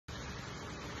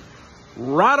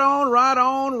Right on, right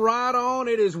on, right on.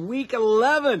 It is week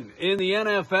 11 in the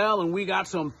NFL, and we got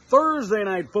some Thursday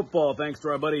night football thanks to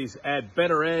our buddies at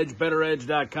BettorEdge,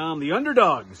 BettorEdge.com. The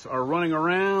underdogs are running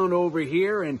around over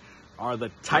here, and are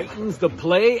the Titans the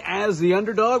play as the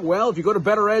underdog? Well, if you go to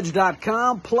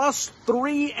BettorEdge.com, plus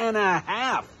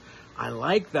 3.5. I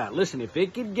like that. Listen, if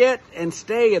it could get and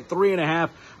stay at 3.5,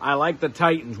 I like the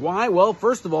Titans. Why? Well,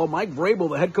 first of all, Mike Vrabel,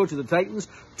 the head coach of the Titans,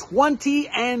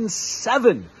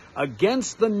 20-7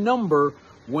 against the number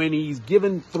when he's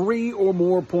given 3 or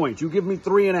more points. You give me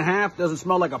 3.5, doesn't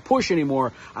smell like a push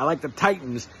anymore. I like the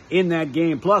Titans in that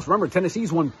game. Plus, remember,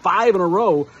 Tennessee's won 5 in a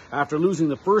row after losing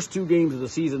the first 2 games of the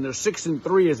season. They're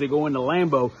 6-3 as they go into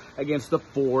Lambeau against the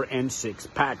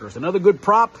 4-6 Packers. Another good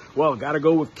prop, well, got to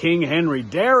go with King Henry.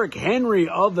 Derrick Henry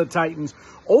of the Titans,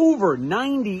 over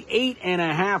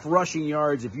 98.5 rushing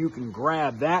yards if you can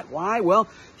grab that. Why? Well,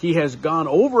 he has gone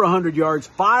over 100 yards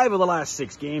 5 of the last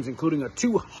 6 games, including a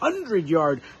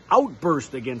 200-yard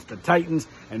outburst against the Titans.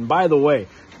 And by the way,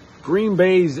 Green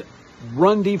Bay's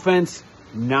run defense,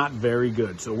 not very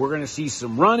good. So we're going to see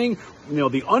some running.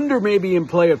 The under may be in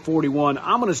play at 41.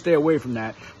 I'm going to stay away from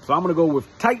that. So I'm going to go with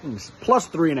Titans plus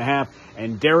 3.5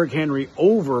 and Derrick Henry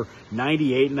over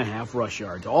 98.5 rush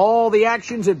yards. All the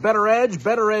actions at BettorEdge,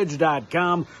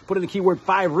 BettorEdge.com. Put in the keyword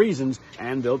 5 reasons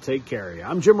and they'll take care of you.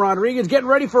 I'm Jim Rodriguez getting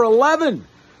ready for 11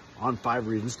 on 5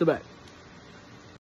 Reasons to Bet.